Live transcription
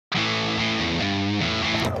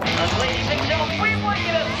want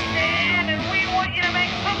you to stand and we want you to make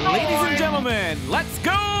some noise. Ladies and gentlemen, let's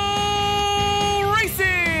go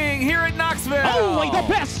racing here at Knoxville. Only the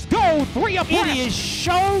best go three abreast. It is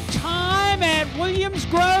show time at Williams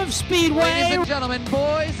Grove Speedway. Ladies and gentlemen,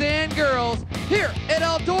 boys and girls, here at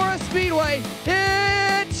Eldora Speedway,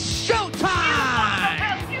 it's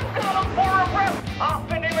showtime! You got them for a breath.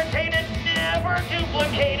 Often imitated, never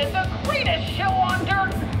duplicated. The greatest show on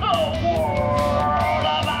dirt, the world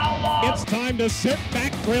of outlaws. It's time to sit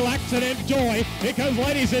back, relax, and enjoy because,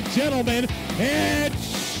 ladies and gentlemen,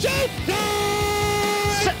 it's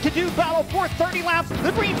showtime! Set to do battle for 30 laps.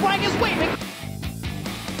 The green flag is waving.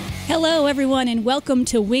 Hello, everyone, and welcome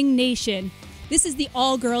to Wing Nation. This is the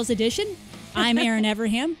all-girls edition. I'm Erin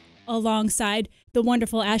Evernham, alongside the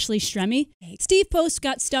wonderful Ashley Stremme. Steve Post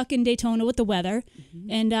got stuck in Daytona with the weather.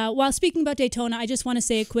 And while speaking about Daytona, I just want to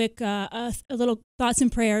say a quick, a little thoughts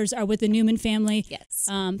and prayers are with the Newman family. Yes.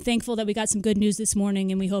 Thankful that we got some good news this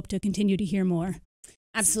morning, and we hope to continue to hear more.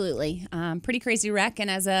 Absolutely. Pretty crazy wreck.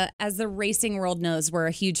 And as the racing world knows, we're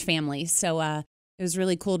a huge family. So it was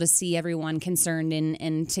really cool to see everyone concerned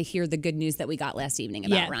and to hear the good news that we got last evening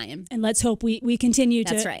about Ryan. And let's hope we continue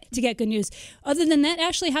to get good news. Other than that,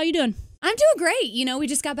 Ashley, how you doing? I'm doing great. You know, we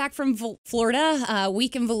just got back from Florida.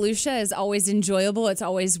 Week in Volusia is always enjoyable. It's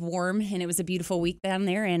always warm, and it was a beautiful week down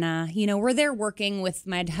there. And, you know, we're there working with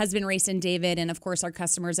my husband, Racing David, and, of course, our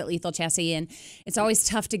customers at Lethal Chassis. And it's always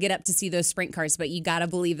tough to get up to see those sprint cars, but you got to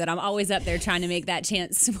believe that I'm always up there trying to make that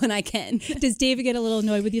chance when I can. Does David get a little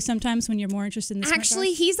annoyed with you sometimes when you're more interested in the sprint Actually,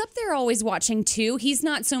 cars? he's up there always watching, too. He's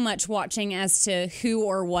not so much watching as to who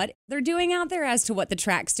or what they're doing out there as to what the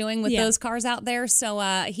track's doing with those cars out there. So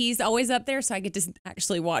he's always up there, so I get to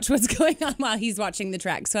actually watch what's going on while he's watching the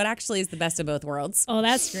track. So it actually is the best of both worlds. Oh,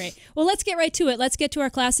 that's great. Well, let's get right to it. Let's get to our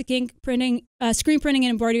classic ink printing, screen printing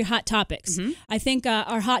and embroidery hot topics. I think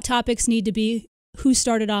our hot topics need to be who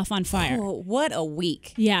started off on fire. Oh, what a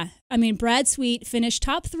week. Yeah. I mean, Brad Sweet finished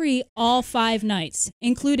top 3 all 5 nights,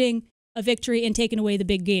 including a victory and taking away the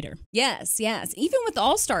big gator. Yes. Even with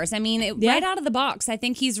All-Stars, I mean, right out of the box, I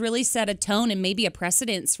think he's really set a tone and maybe a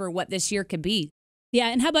precedence for what this year could be. Yeah,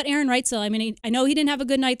 and how about Erin Reutzel? I mean, I know he didn't have a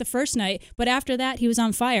good night the first night, but after that, he was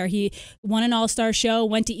on fire. He won an All-Star show,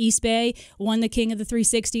 went to East Bay, won the King of the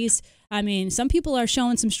 360s. I mean, some people are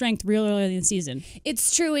showing some strength real early in the season.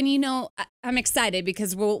 It's true, and you know, I'm excited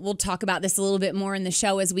because we'll talk about this a little bit more in the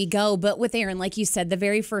show as we go. But with Erin, like you said, the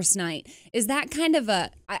very first night, is that kind of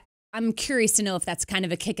I'm curious to know if that's kind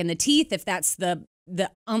of a kick in the teeth, if that's the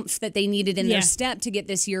oomph that they needed in their step to get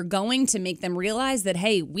this year going, to make them realize that,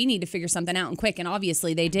 hey, we need to figure something out and quick. And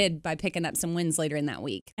obviously they did by picking up some wins later in that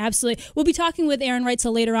week. Absolutely. We'll be talking with Erin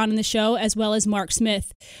Reutzel later on in the show, as well as Mark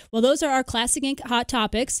Smith. Well, those are our Classic Ink hot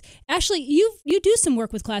topics. Ashley, you do some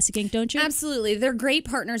work with Classic Ink, don't you? Absolutely. They're great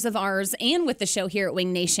partners of ours and with the show here at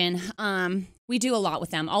Wing Nation. We do a lot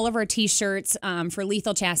with them. All of our T-shirts for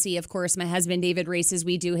Lethal Chassis, of course, my husband David races.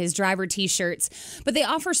 We do his driver T-shirts, but they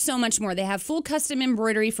offer so much more. They have full custom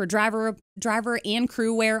embroidery for driver and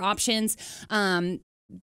crew wear options.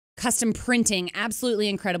 Custom printing, absolutely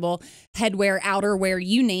incredible. Headwear, outerwear,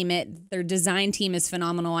 you name it. Their design team is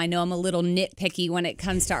phenomenal. I know I'm a little nitpicky when it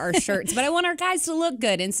comes to our shirts, but I want our guys to look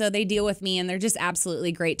good, and so they deal with me, and they're just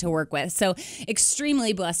absolutely great to work with. So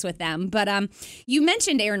extremely blessed with them. But you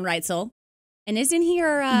mentioned Erin Reutzel. And isn't he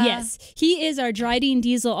our... Yes, he is our Dryden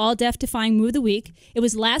Diesel All Death Defying Move of the Week. It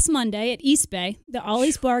was last Monday at East Bay, the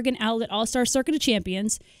Ollie's Bargain Outlet All-Star Circuit of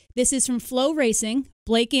Champions. This is from Flow Racing,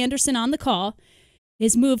 Blake Anderson on the call.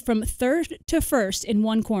 His move from third to first in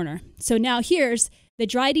one corner. So now here's the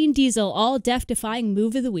Dryden Diesel All Death Defying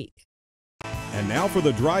Move of the Week. And now for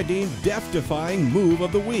the Dryden Death-Defying Move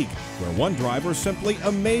of the Week, where one driver simply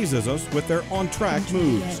amazes us with their on-track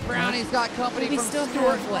moves. Brownie's got company from Stuart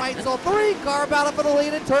Reutzel. 3-car battle for the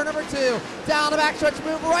lead in turn number 2. Down the backstretch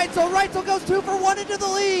move, Reutzel goes 2 for 1 into the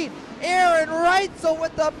lead. Erin Reutzel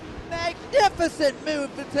with the magnificent move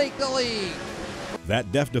to take the lead.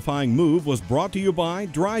 That death-defying move was brought to you by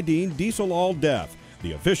Dryden Diesel All Death,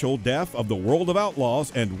 the official death of the world of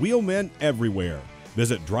outlaws and wheelmen everywhere.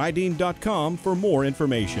 Visit Dryden.com for more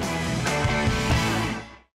information.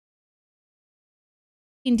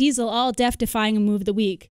 Diesel All Death Defying Move of the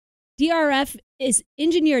Week. DRF is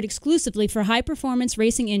engineered exclusively for high-performance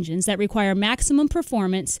racing engines that require maximum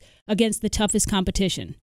performance against the toughest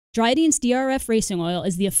competition. Dryden's DRF Racing Oil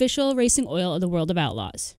is the official racing oil of the world of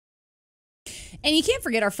outlaws. And you can't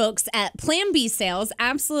forget our folks at Plan B Sales.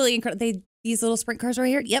 Absolutely incredible. These little sprint cars right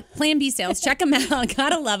here. Yep, Plan B Sales. Check them out.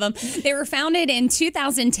 Gotta love them. They were founded in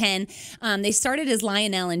 2010. They started as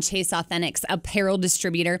Lionel and Chase Authentics apparel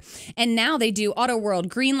distributor. And now they do Auto World,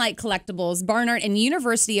 Greenlight Collectibles, Barnard, and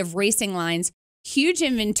University of Racing lines huge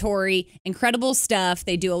inventory, incredible stuff.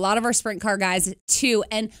 They do a lot of our sprint car guys too.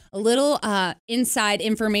 And a little inside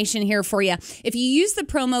information here for you. If you use the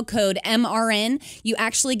promo code MRN, you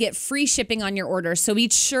actually get free shipping on your order. So be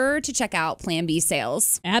sure to check out Plan B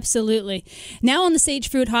sales. Absolutely. Now on the Sage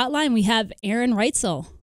Fruit Hotline, we have Erin Reutzel.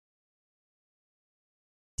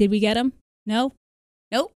 Did we get him? No?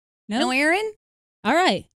 Nope. No, Erin? All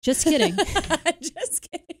right. Just kidding. Just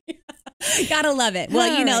kidding. Gotta love it.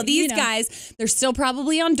 Well, these guys, they're still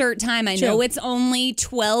probably on dirt time. I know it's only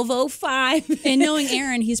 12:05. And knowing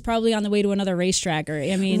Erin, he's probably on the way to another racetrack.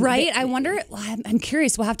 Right? I wonder, I'm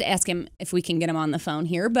curious. We'll have to ask him if we can get him on the phone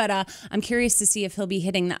here. But I'm curious to see if he'll be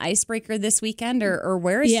hitting the icebreaker this weekend or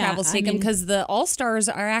where his travels take him, because the All-Stars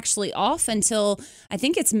are actually off until, I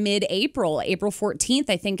think it's mid-April. April 14th,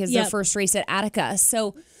 I think, is their first race at Attica.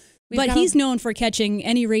 So... But he's known for catching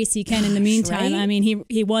any race he can in the meantime. Right? I mean,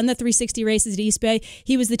 he won the 360 races at East Bay.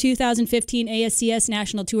 He was the 2015 ASCS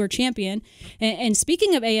National Tour champion. And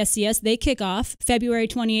speaking of ASCS, they kick off February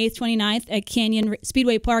 28th, 29th at Canyon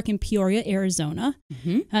Speedway Park in Peoria, Arizona.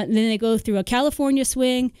 Mm-hmm. Then they go through a California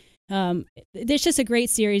swing. There's just a great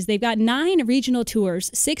series. They've got 9 regional tours,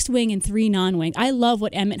 6 wing and 3 non-wing. I love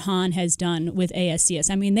what Emmett Hahn has done with ASCS.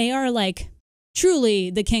 I mean, they are like truly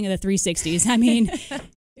the king of the 360s. I mean...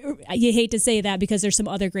 You hate to say that because there's some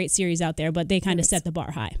other great series out there, but they kind of set the bar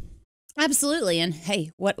high. Absolutely. And hey,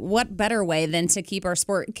 what better way than to keep our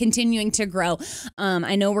sport continuing to grow?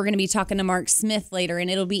 I know we're going to be talking to Mark Smith later, and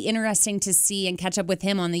it'll be interesting to see and catch up with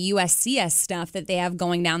him on the USCS stuff that they have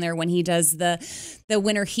going down there when he does the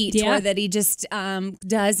winter heat tour that he just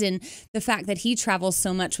does, and the fact that he travels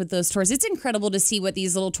so much with those tours. It's incredible to see what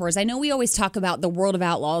these little tours. I know we always talk about the World of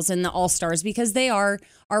Outlaws and the All-Stars because they are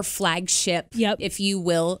our flagship, if you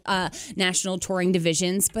will, national touring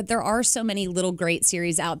divisions, but there are so many little great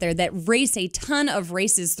series out there that race a ton of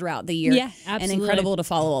races throughout the year. Yeah, absolutely. And incredible to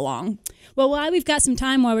follow along. Well, while we've got some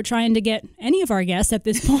time while we're trying to get any of our guests at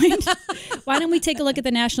this point, why don't we take a look at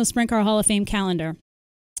the National Sprint Car Hall of Fame calendar?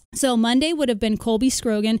 So Monday would have been Colby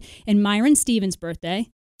Scrogan and Myron Stevens' birthday.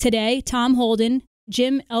 Today, Tom Holden,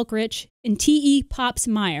 Jim Elkrich, and T.E. Pops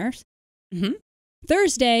Myers. Mm-hmm.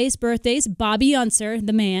 Thursday's birthdays, Bobby Unser,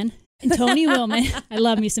 the man, and Tony Willman. I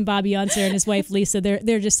love me some Bobby Unser and his wife, Lisa.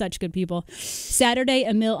 They're just such good people. Saturday,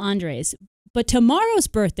 Emil Andres. But tomorrow's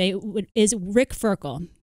birthday is Rick Ferkel.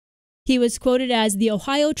 He was quoted as the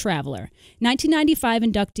Ohio Traveler, 1995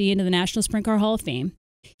 inductee into the National Sprint Car Hall of Fame.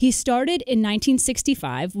 He started in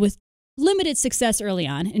 1965 with limited success early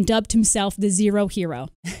on and dubbed himself the Zero Hero.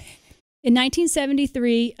 In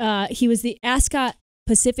 1973, he was the Ascot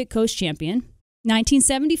Pacific Coast Champion.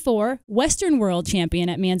 1974, Western World Champion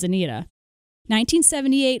at Manzanita.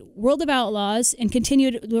 1978, World of Outlaws, and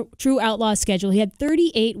continued the True Outlaw schedule. He had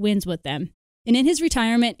 38 wins with them. And in his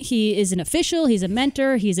retirement, he is an official, he's a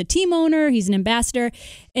mentor, he's a team owner, he's an ambassador.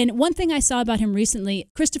 And one thing I saw about him recently,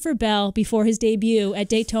 Christopher Bell, before his debut at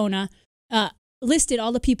Daytona, listed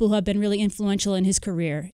all the people who have been really influential in his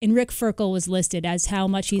career. And Rick Ferkel was listed as how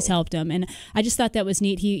much he's helped him. And I just thought that was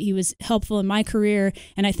neat. He was helpful in my career,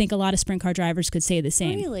 and I think a lot of sprint car drivers could say the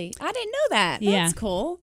same. Really? I didn't know that. That's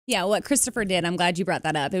cool. Yeah, what Christopher did, I'm glad you brought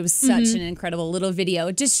that up. It was such an incredible little video.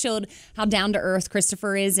 It just showed how down-to-earth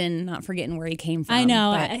Christopher is and not forgetting where he came from. I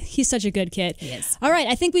know. He's such a good kid. He is. All right,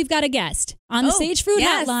 I think we've got a guest. On the Sage Fruit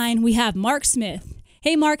Hotline, we have Mark Smith.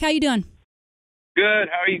 Hey, Mark, how you doing? Good.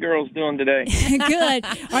 How are you girls doing today? Good.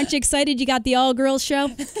 Aren't you excited you got the all-girls show?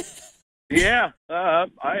 Yeah,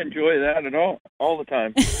 I enjoy that all the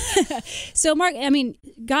time. So, Mark, I mean,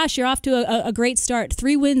 gosh, you're off to a great start.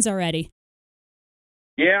 3 wins already.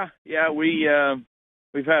 Yeah,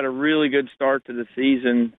 we've had a really good start to the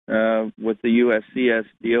season with the USCS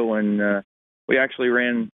deal, and we actually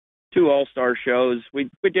ran 2 all-star shows. We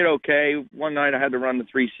did okay. One night I had to run the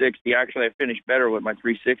 360. Actually, I finished better with my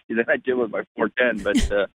 360 than I did with my 410,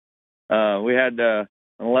 but we had an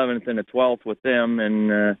 11th and a 12th with them,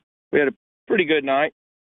 and we had a pretty good night.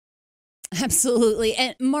 Absolutely.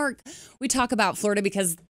 And Mark, we talk about Florida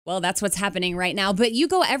because, well, that's what's happening right now, but you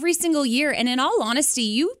go every single year, and in all honesty,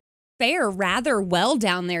 you fare rather well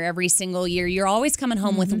down there every single year. You're always coming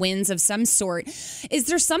home with wins of some sort. Is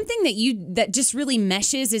there something that just really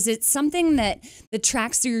meshes? Is it something that the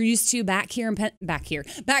tracks you're used to back home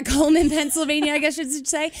in Pennsylvania, I guess I should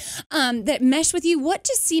say, that mesh with you? What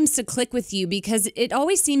just seems to click with you? Because it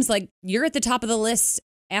always seems like you're at the top of the list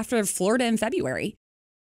after Florida in February.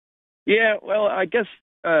 Yeah, well, I guess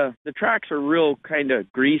the tracks are real kind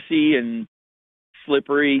of greasy and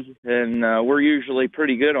slippery, and we're usually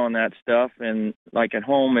pretty good on that stuff. And like at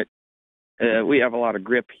home, we have a lot of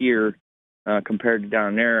grip here compared to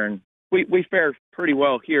down there. And we fare pretty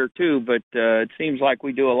well here too, but it seems like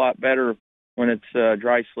we do a lot better when it's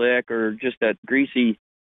dry slick or just that greasy.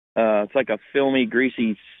 It's like a filmy,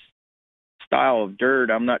 greasy style of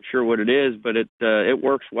dirt. I'm not sure what it is, but it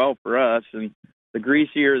works well for us. And the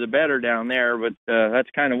greasier, the better down there. But that's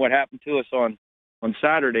kind of what happened to us on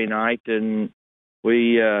Saturday night. And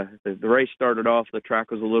we the race started off. The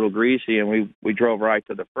track was a little greasy, and we drove right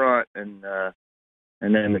to the front, and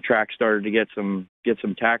then the track started to get some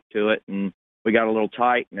tack to it, and we got a little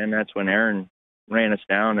tight, and then that's when Erin ran us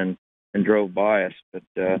down and drove by us.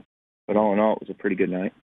 But all in all, it was a pretty good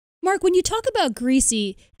night. Mark, when you talk about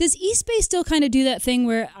greasy, does East Bay still kind of do that thing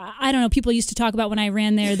where, I don't know, people used to talk about when I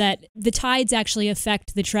ran there that the tides actually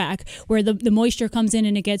affect the track, where the moisture comes in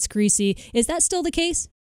and it gets greasy? Is that still the case?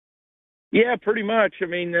 Yeah, pretty much. I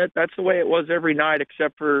mean, that's the way it was every night,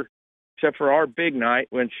 except for our big night,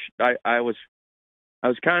 which I was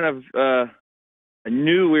kind of I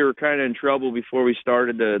knew we were kind of in trouble before we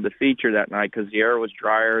started the feature that night because the air was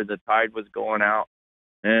drier, the tide was going out,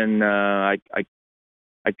 and I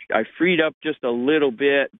freed up just a little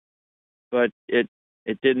bit, but it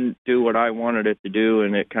didn't do what I wanted it to do,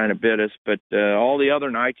 and it kind of bit us. But all the other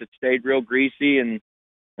nights it stayed real greasy, and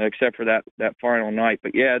except for that final night.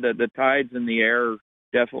 But yeah, the tides and the air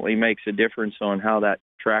definitely makes a difference on how that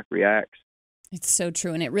track reacts. It's so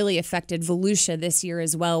true, and it really affected Volusia this year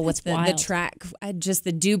as well. With the track, just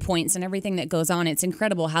the dew points and everything that goes on. It's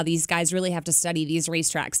incredible how these guys really have to study these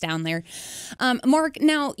racetracks down there. Mark,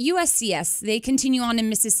 now USCS, they continue on in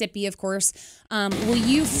Mississippi, of course. Will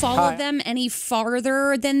you follow them any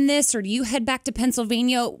farther than this, or do you head back to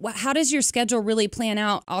Pennsylvania? How does your schedule really plan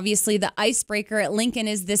out? Obviously, the icebreaker at Lincoln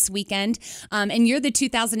is this weekend, and you're the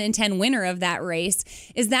 2010 winner of that race.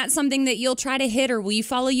 Is that something that you'll try to hit, or will you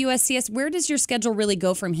follow USCS? Where does your schedule really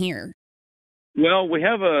go from here? Well, we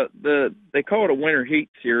have they call it a winter heat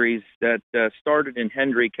series that started in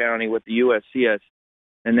Hendry County with the USCS,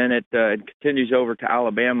 and then it continues over to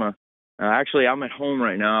Alabama. Actually, I'm at home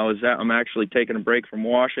right now. I'm actually taking a break from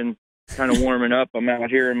washing, kind of warming up. I'm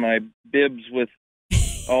out here in my bibs with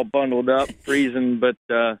all bundled up, freezing. But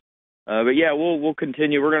yeah, we'll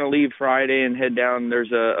continue. We're going to leave Friday and head down.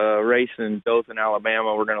 There's a race in Dothan,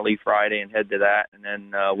 Alabama. We're going to leave Friday and head to that, and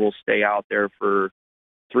then we'll stay out there for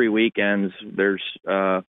 3 weekends. There's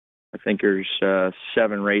I think there's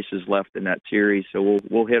 7 races left in that series, so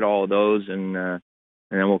we'll hit all of those, and then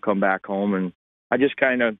we'll come back home. And I just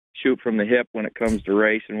kind of shoot from the hip when it comes to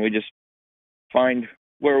racing. We just find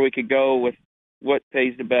where we could go with what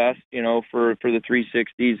pays the best, for the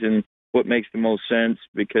 360s and what makes the most sense,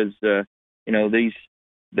 because the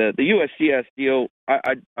USCS deal,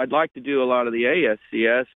 I'd like to do a lot of the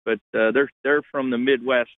ASCS, but they're from the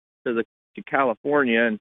Midwest to California,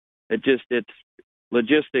 and it's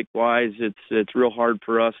logistic wise, it's real hard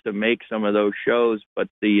for us to make some of those shows. But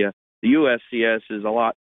the USCS is a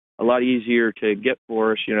lot easier to get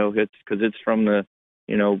for us, it's because it's from the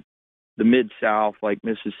Mid-South, like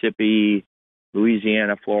Mississippi,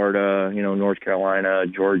 Louisiana, Florida, North Carolina,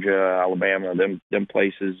 Georgia, Alabama, them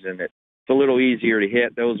places, and it's a little easier to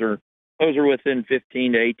hit. Those are within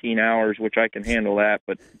 15 to 18 hours, which I can handle that,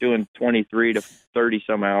 but doing 23 to 30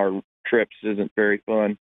 some hour trips isn't very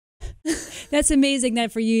fun. That's amazing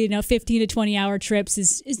that for you, 15 to 20 hour trips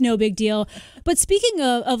is no big deal. But speaking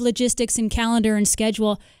of logistics and calendar and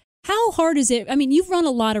schedule, how hard is it? I mean, you've run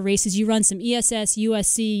a lot of races. You run some ESS,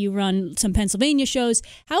 USC, you run some Pennsylvania shows.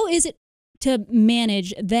 How is it to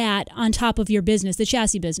manage that on top of your business, the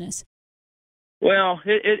chassis business? Well,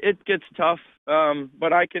 it gets tough,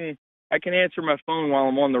 but I can answer my phone while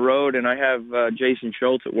I'm on the road, and I have Jason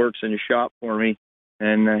Schultz that works in the shop for me,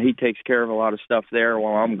 and he takes care of a lot of stuff there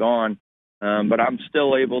while I'm gone. But I'm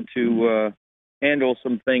still able to handle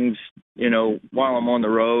some things, while I'm on the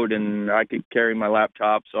road, and I could carry my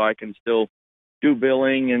laptop, so I can still do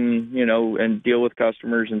billing and and deal with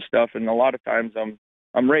customers and stuff. And a lot of times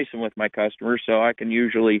I'm racing with my customers, so I can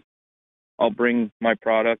I'll bring my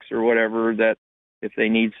products or whatever, that if they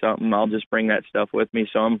need something, I'll just bring that stuff with me.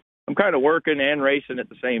 So I'm kind of working and racing at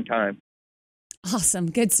the same time. Awesome.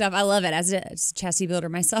 Good stuff. I love it. As a chassis builder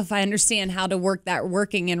myself, I understand how to work that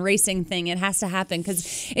working and racing thing. It has to happen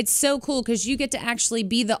because it's so cool, because you get to actually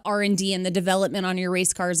be the R&D and the development on your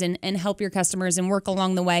race cars and help your customers and work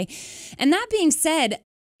along the way. And that being said,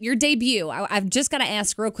 your debut, I've just got to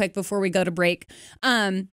ask real quick before we go to break.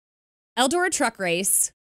 Eldora Truck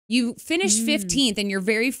Race, you finished 15th in your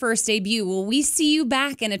very first debut. Will we see you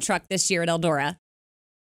back in a truck this year at Eldora?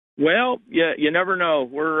 Well, yeah, you never know.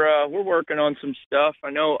 We're working on some stuff.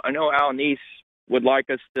 I know Al Neese would like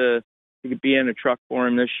us to be in a truck for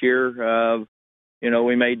him this year.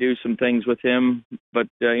 we may do some things with him, but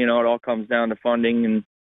it all comes down to funding,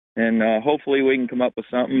 and hopefully we can come up with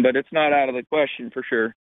something. But it's not out of the question for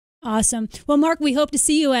sure. Awesome. Well, Mark, we hope to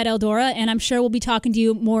see you at Eldora, and I'm sure we'll be talking to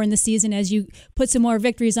you more in the season as you put some more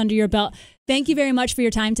victories under your belt. Thank you very much for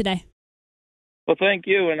your time today. Well, thank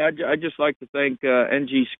you, and I'd just like to thank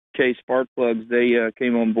NGK Spark Plugs. They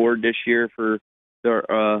came on board this year for their,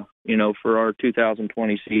 for our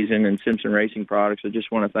 2020 season, and Simpson Racing Products. I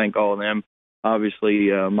just want to thank all of them. Obviously,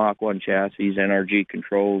 Mach 1 chassis, NRG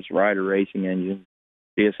controls, Ryder Racing engines,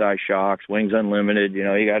 CSI shocks, Wings Unlimited. You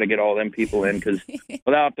got to get all them people in, because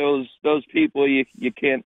without those people, you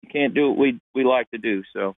can't do what we like to do.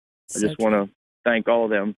 So I just want to thank all of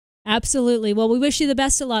them. Absolutely. Well, we wish you the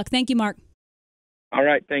best of luck. Thank you, Mark. All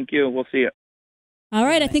right. Thank you. We'll see you. All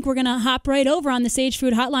right. I think we're going to hop right over on the Sage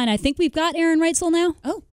Food Hotline. I think we've got Erin Reutzel now.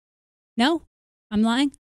 Oh. No? I'm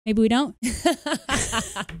lying? Maybe we don't?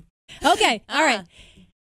 Okay. All right.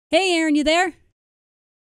 Hey, Erin, you there?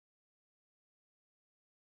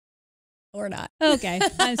 Or not. Okay.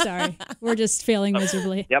 I'm sorry. We're just failing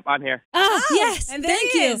miserably. Yep, I'm here. Oh, yes. And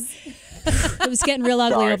thank you. It was getting real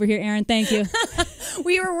ugly over here, Erin. Thank you.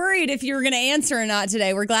 We were worried if you were going to answer or not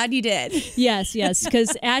today. We're glad you did. Yes,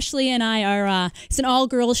 because Ashley and I are, it's an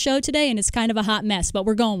all-girls show today, and it's kind of a hot mess, but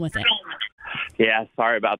we're going with it. Yeah,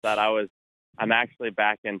 sorry about that. I'm actually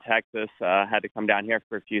back in Texas. Had to come down here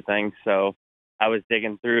for a few things, so I was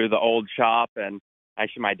digging through the old shop, and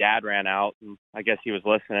actually my dad ran out, and I guess he was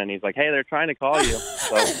listening. He's like, "Hey, they're trying to call you."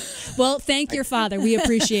 So, well, thank your father. We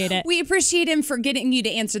appreciate it. We appreciate him for getting you to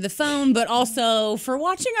answer the phone, but also for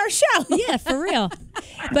watching our show. Yeah, for real.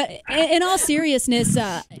 But in all seriousness,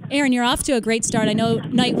 Erin, you're off to a great start. I know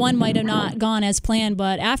night one might have not gone as planned,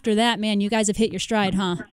 but after that, man, you guys have hit your stride,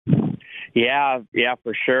 huh? Yeah,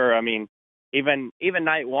 for sure. I mean, even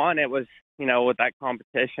night one, it was, with that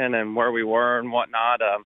competition and where we were and whatnot,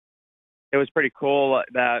 it was pretty cool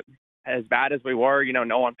that as bad as we were,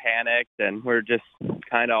 no one panicked, and we're just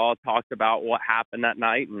kind of all talked about what happened that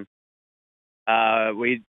night, and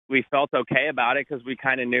we felt okay about it because we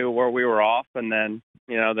kind of knew where we were off, and then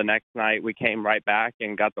the next night we came right back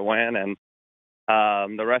and got the win, and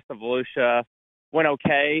the rest of Volusia went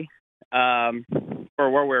okay. For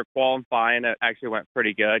where we were qualifying, it actually went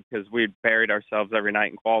pretty good because we buried ourselves every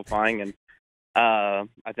night in qualifying, and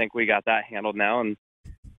I think we got that handled now, and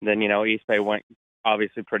then East Bay went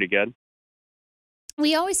obviously pretty good.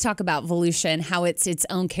 We always talk about Volusia and how it's its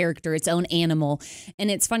own character, its own animal. And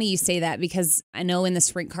it's funny you say that because I know in the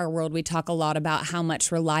sprint car world, we talk a lot about how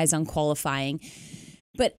much relies on qualifying.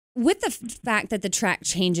 But with the fact that the track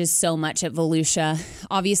changes so much at Volusia,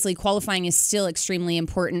 obviously qualifying is still extremely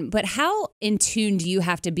important. But how in tune do you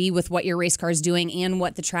have to be with what your race car is doing and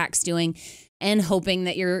what the track's doing, and hoping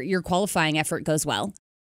that your qualifying effort goes well?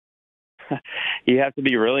 You have to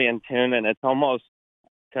be really in tune, and I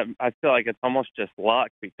feel like it's almost just luck,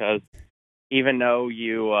 because even though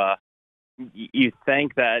you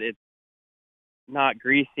think that it's not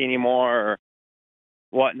greasy anymore or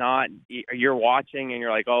whatnot, you're watching and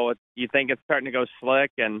you're like, oh, you think it's starting to go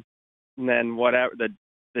slick, and then whatever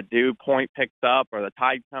the dew point picks up or the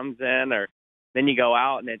tide comes in, or then you go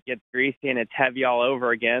out and it gets greasy and it's heavy all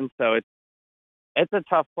over again. So it's a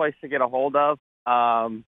tough place to get a hold of.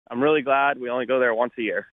 I'm really glad we only go there once a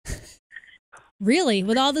year. Really?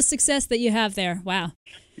 With all the success that you have there? Wow.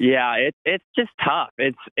 Yeah, it's just tough.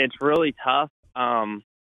 It's really tough. And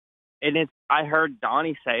I heard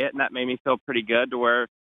Donnie say it, and that made me feel pretty good, to where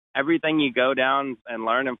everything you go down and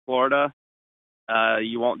learn in Florida,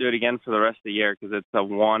 you won't do it again for the rest of the year, because it's a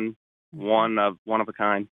one of a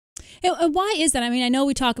kind. And why is that? I mean, I know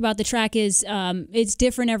we talk about the track is it's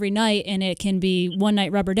different every night, and it can be one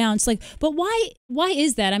night rubber down. It's like, but why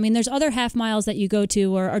is that? I mean, there's other half miles that you go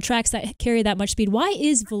to or tracks that carry that much speed. Why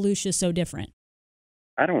is Volusia so different?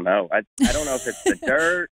 I don't know. I don't know if it's the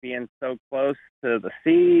dirt being so close to the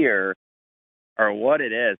sea or what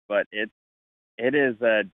it is, but it is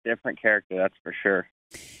a different character, that's for sure.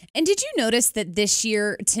 And did you notice that this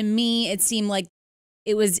year, to me, it seemed like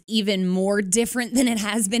it was even more different than it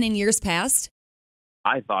has been in years past?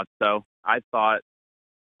 I thought so. I thought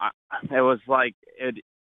it was like it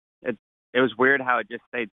was weird how it just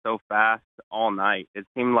stayed so fast all night. It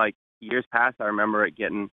seemed like years past, I remember it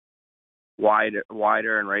getting wider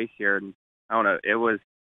and racier, and I don't know.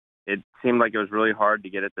 It seemed like it was really hard to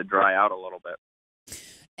get it to dry out a little bit.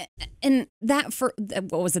 And that, for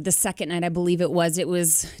what was it, the second night, I believe it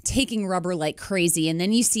was taking rubber like crazy. And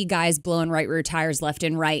then you see guys blowing right rear tires left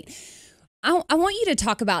and right. I want you to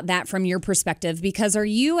talk about that from your perspective, because are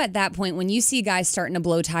you at that point when you see guys starting to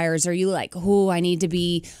blow tires, are you like, oh, I need to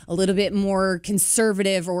be a little bit more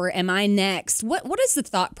conservative, or am I next? What is the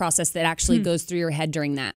thought process that actually goes through your head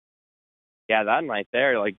during that? Yeah, that night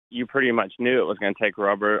there, like, you pretty much knew it was going to take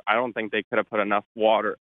rubber. I don't think they could have put enough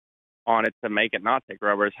water on it to make it not take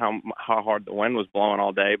rubber. Is how hard the wind was blowing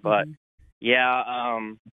all day. But yeah,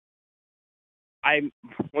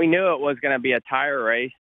 we knew it was going to be a tire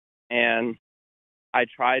race, and I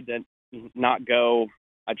tried to not go.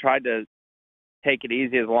 I tried to take it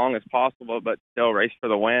easy as long as possible, but still race for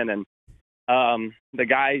the win. And the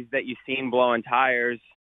guys that you've seen blowing tires,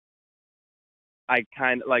 I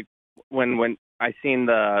kind of like when I seen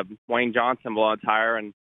the Wayne Johnson blow a tire,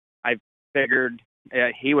 and I figured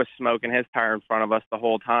he was smoking his tire in front of us the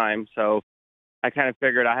whole time. So I kind of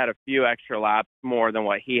figured I had a few extra laps more than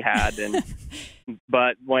what he had. And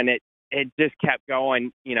but when it just kept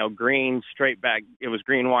going, green straight back, it was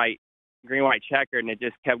green, white checkered, and it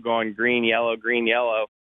just kept going green, yellow, green, yellow.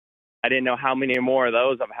 I didn't know how many more of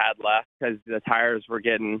those I've had left because the tires were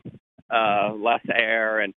getting less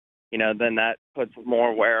air, and then that puts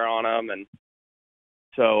more wear on them. And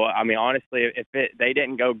so, I mean, honestly, if they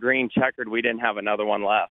didn't go green checkered, we didn't have another one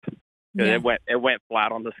left, because it went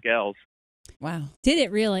flat on the scales. Wow, did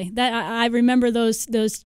it really? That I remember those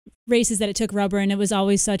races that it took rubber, and it was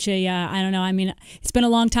always such a I don't know. I mean, it's been a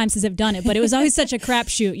long time since I've done it, but it was always such a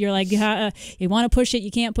crapshoot. You're like, you want to push it,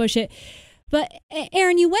 you can't push it. But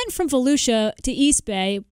Erin, you went from Volusia to East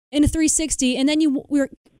Bay in a 360, and then you were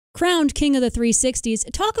crowned king of the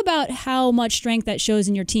 360s. Talk about how much strength that shows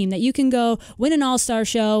in your team, that you can go win an all-star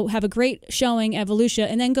show, have a great showing at Volusia,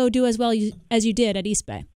 and then go do as well as you did at East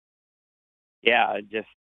Bay. Yeah, just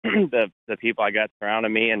the people I got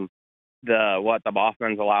surrounding me, and what the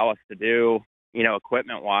Bossmans allow us to do,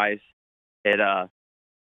 equipment wise, it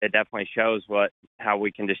definitely shows how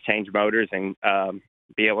we can just change motors and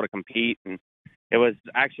be able to compete. And it was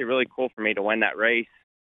actually really cool for me to win that race.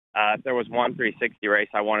 If there was one 360 race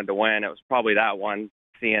I wanted to win, it was probably that one.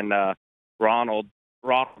 Seeing Ronald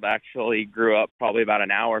actually grew up probably about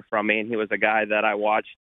an hour from me, and he was a guy that I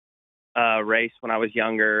watched race when I was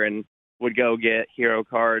younger and would go get hero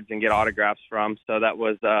cards and get autographs from. So that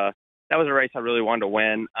was a race I really wanted to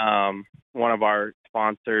win. One of our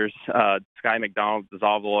sponsors, Sky McDonald,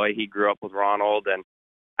 Dissolve, he grew up with Ronald, and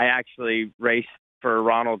I actually raced for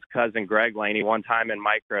Ronald's cousin Greg Laney one time in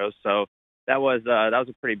micros. So that was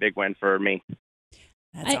a pretty big win for me.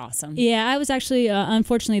 That's awesome. Yeah, I was actually,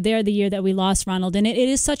 unfortunately, there the year that we lost Ronald. And it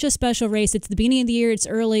is such a special race. It's the beginning of the year. It's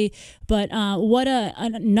early. But what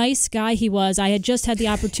a nice guy he was. I had just had the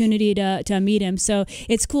opportunity to meet him. So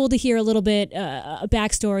it's cool to hear a little bit a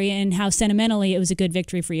backstory and how sentimentally it was a good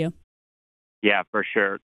victory for you. Yeah, for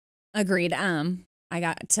sure. Agreed. I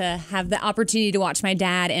got to have the opportunity to watch my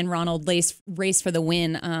dad and Ronald race for the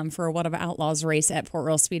win for What About Outlaws race at Port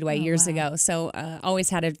Royal Speedway years ago. So always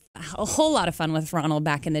had a whole lot of fun with Ronald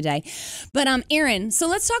back in the day. But Erin, so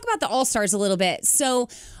let's talk about the All-Stars a little bit. So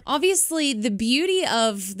obviously the beauty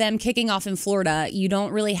of them kicking off in Florida, you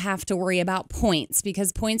don't really have to worry about points,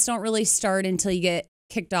 because points don't really start until you get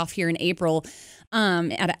kicked off here in April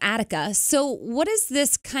at Attica. So what is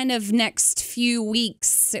this kind of next few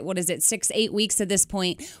weeks? What is it, 6-8 weeks at this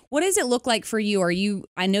point? What does it look like for you?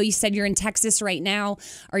 I know you said you're in Texas right now.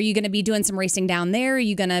 Are you going to be doing some racing down there? Are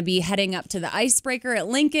you going to be heading up to the Icebreaker at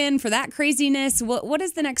Lincoln for that craziness? What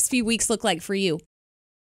does the next few weeks look like for you?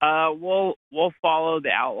 We'll follow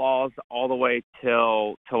the Outlaws all the way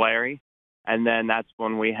till Tulare, and then that's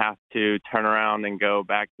when we have to turn around and go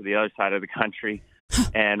back to the other side of the country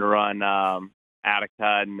and run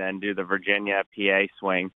Attica and then do the Virginia PA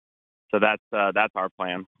swing. So that's our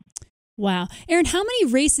plan. Wow. Erin, how many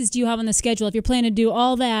races do you have on the schedule if you're planning to do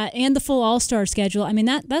all that and the full All-Star schedule? I mean,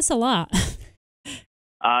 that's a lot.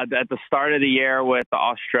 At the start of the year with the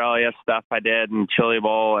Australia stuff I did and Chili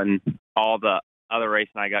Bowl and all the other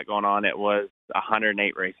racing I got going on, it was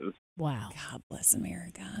 108 races. Wow. God bless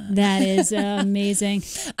America. That is amazing.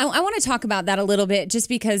 I want to talk about that a little bit just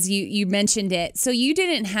because you mentioned it. So you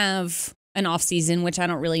didn't have an off season, which I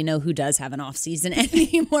don't really know who does have an off season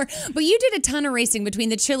anymore, but you did a ton of racing between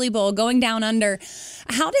the Chili Bowl, going down under.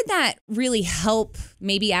 How did that really help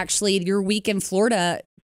maybe actually your week in Florida?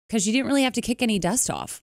 Because you didn't really have to kick any dust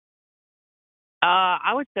off.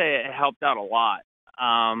 I would say it helped out a lot.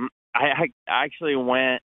 I actually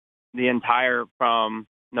went the entire from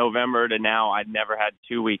November to now. I'd never had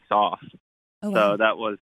 2 weeks off. Oh, wow.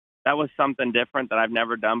 So that was something different that I've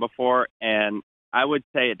never done before. And I would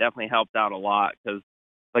say it definitely helped out a lot, because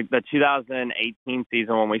like the 2018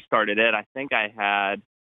 season when we started it, I think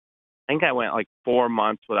think I went like 4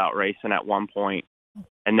 months without racing at one point,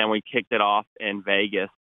 and then we kicked it off in Vegas.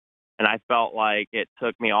 And I felt like it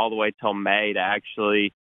took me all the way till May to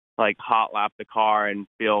actually like hot lap the car and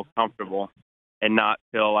feel comfortable and not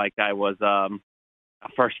feel like I was a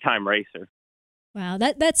first-time racer. Wow,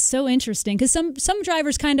 that's so interesting because some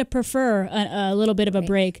drivers kind of prefer a little bit of a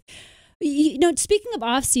break. You know, speaking of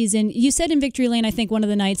off season, you said in Victory Lane, I think one of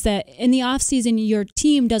the nights, that in the off season your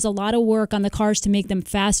team does a lot of work on the cars to make them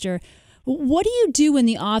faster. What do you do in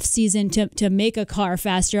the off season to make a car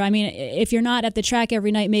faster? I mean, if you're not at the track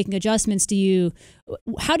every night making adjustments,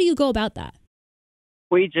 how do you go about that?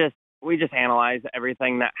 We just analyze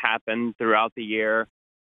everything that happened throughout the year.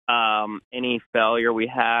 Any failure we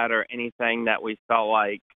had or anything that we felt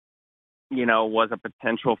like, you know, was a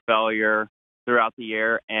potential failure throughout the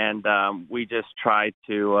year, and we just try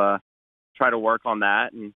to work on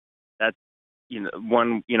that. And that's, you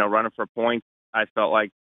know, running for points, I felt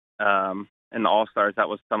like in the All-Stars, that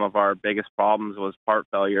was some of our biggest problems, was part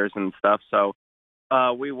failures and stuff. So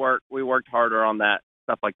we worked harder on that,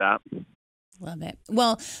 stuff like that. Love it.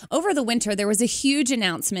 Well, over the winter, there was a huge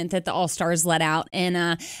announcement that the All-Stars let out,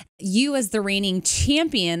 and you as the reigning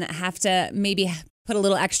champion have to maybe put a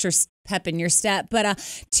little extra pep in your step, but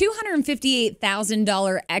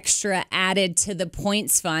 $258,000 extra added to the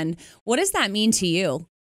points fund. What does that mean to you?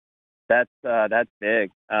 That's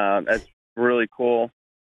big. That's really cool.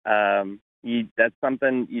 That's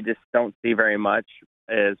something you just don't see very much,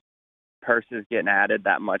 is purses getting added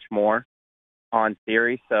that much more on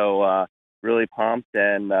series. So really pumped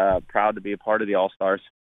and proud to be a part of the All-Stars.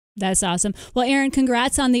 That's awesome. Well, Erin,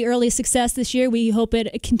 congrats on the early success this year. We hope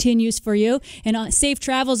it continues for you, and safe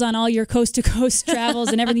travels on all your coast-to-coast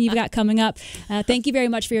travels and everything you've got coming up. Thank you very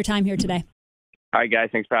much for your time here today. All right, guys.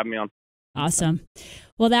 Thanks for having me on. Awesome.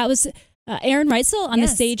 Well, that was Erin Reutzel on the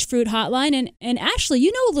Sage Fruit Hotline. And Ashley,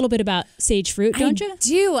 you know a little bit about Sage Fruit, don't you? I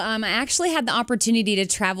do. I actually had the opportunity to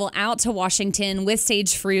travel out to Washington with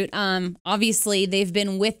Sage Fruit. Obviously, they've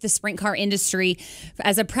been with the sprint car industry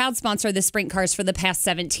as a proud sponsor of the sprint cars for the past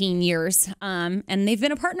 17 years. And they've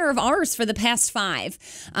been a partner of ours for the past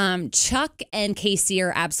 5. Chuck and Casey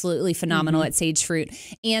are absolutely phenomenal at Sage Fruit.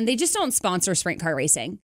 And they just don't sponsor sprint car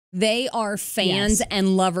racing. They are fans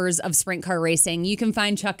and lovers of sprint car racing. You can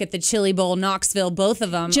find Chuck at the Chili Bowl, Knoxville. Both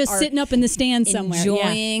of them just sitting up in the stands somewhere,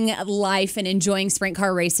 enjoying life and enjoying sprint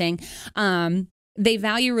car racing. They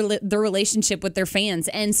value the relationship with their fans.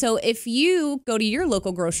 And so if you go to your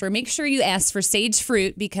local grocer, make sure you ask for Sage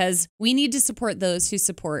Fruit, because we need to support those who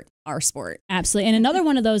support our sport. Absolutely. And another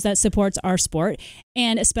one of those that supports our sport,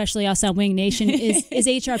 and especially us on Wing Nation, is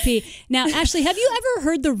HRP. Now, Ashley, have you ever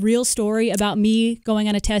heard the real story about me going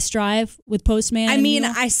on a test drive with Postman? I mean,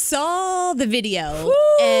 I saw the video,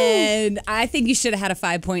 and I think you should have had a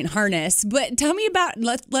 5-point harness. But tell me about,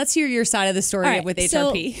 let's hear your side of the story with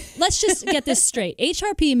HRP. So let's just get this straight.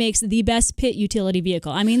 HRP makes the best pit utility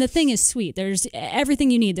vehicle. I mean, the thing is sweet. There's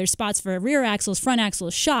everything you need. There's spots for rear axles, front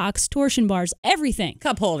axles, shocks, torsion bars, everything.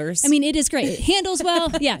 Cup holders. I mean, it is great. It handles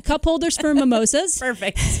well. Yeah, cup holders for mimosas.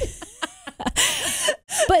 Perfect.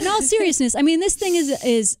 But in all seriousness, I mean, this thing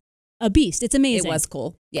is a beast. It's amazing. It was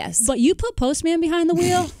cool. Yes. But you put Postman behind the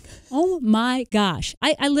wheel? Oh my gosh.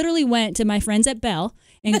 I literally went to my friends at Bell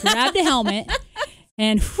and grabbed a helmet,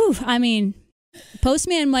 and whew, I mean,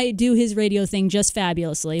 Postman might do his radio thing just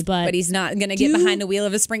fabulously, but he's not going to get behind the wheel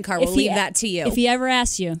of a sprint car. We'll leave that to you. If he ever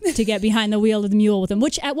asks you to get behind the wheel of the mule with him,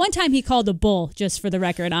 which at one time he called a bull, just for the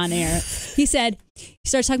record on air. He said, he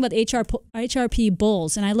starts talking about the HRP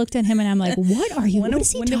bulls, and I looked at him and I'm like, what are you? What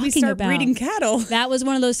is he talking about? When did we start breeding cattle? That was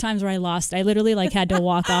one of those times where I lost. I literally had to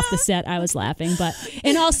walk off the set. I was laughing. But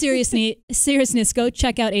in all seriousness, go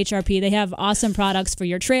check out HRP. They have awesome products for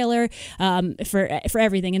your trailer, for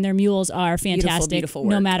everything, and their mules are fantastic, beautiful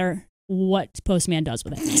work. No matter what Postman does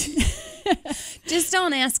with it. Just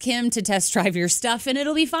don't ask him to test drive your stuff, and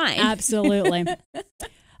it'll be fine. Absolutely.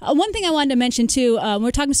 One thing I wanted to mention, too, we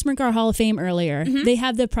were talking Sprint Car Hall of Fame earlier. They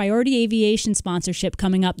have the Priority Aviation sponsorship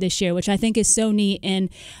coming up this year, which I think is so neat. And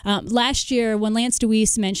last year, when Lance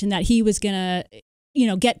DeWeese mentioned that he was going to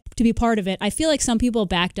get to be part of it, I feel like some people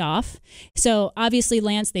backed off. So obviously,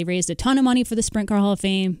 Lance, they raised a ton of money for the Sprint Car Hall of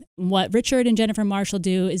Fame. What Richard and Jennifer Marshall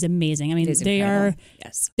do is amazing. I mean, they're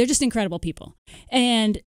just incredible people.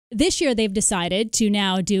 And this year, they've decided to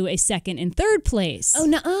now do a second and third place. Oh,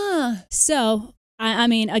 nuh-uh. So I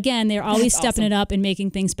mean, again, they're always stepping it up and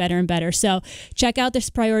making things better and better. So check out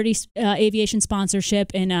this Priority Aviation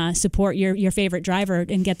sponsorship and support your favorite driver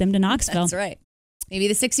and get them to Knoxville. That's right. Maybe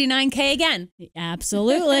the 69K again.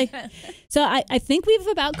 Absolutely. So I think we've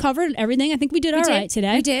about covered everything. I think we did all right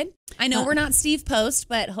today. We did. I know we're not Steve Post,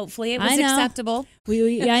 but hopefully it was acceptable.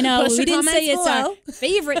 I know. Post we your didn't say it's below. our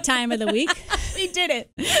favorite time of the week. We did it.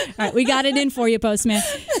 All right, we got it in for you, Postman.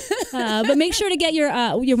 But make sure to get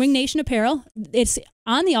your Wing Nation apparel. It's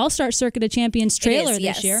on the All-Star Circuit of Champions trailer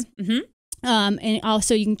this year. Mm-hmm. And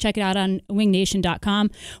also you can check it out on wingnation.com.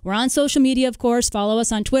 We're on social media, of course. Follow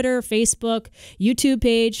us on Twitter, Facebook, YouTube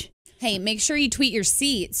page. Hey, make sure you tweet your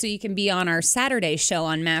seat so you can be on our Saturday show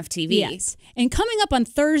on MAV TV. Yes. And coming up on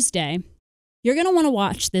Thursday, you're going to want to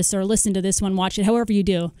watch this or listen to this one, watch it however you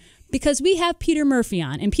do, because we have Peter Murphy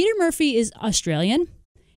on. And Peter Murphy is Australian.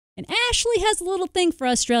 And Ashley has a little thing for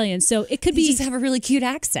Australians. So it could be... You just have a really cute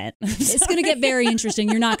accent. It's going to get very interesting.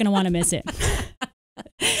 You're not going to want to miss it.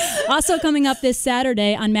 Also coming up this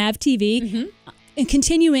Saturday on MAV TV, and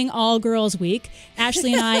continuing All Girls Week,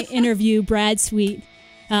 Ashley and I interview Brad Sweet.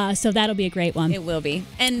 So that'll be a great one. It will be.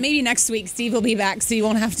 And maybe next week Steve will be back so you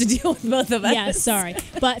won't have to deal with both of us. Yeah, sorry.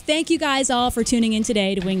 But thank you guys all for tuning in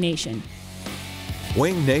today to Wing Nation.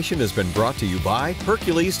 Wing Nation has been brought to you by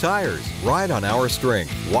Hercules Tires. Ride on our string.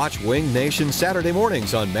 Watch Wing Nation Saturday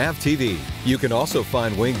mornings on MAV TV. You can also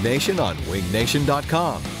find Wing Nation on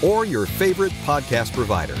wingnation.com or your favorite podcast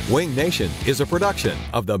provider. Wing Nation is a production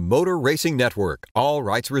of the Motor Racing Network. All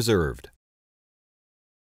rights reserved.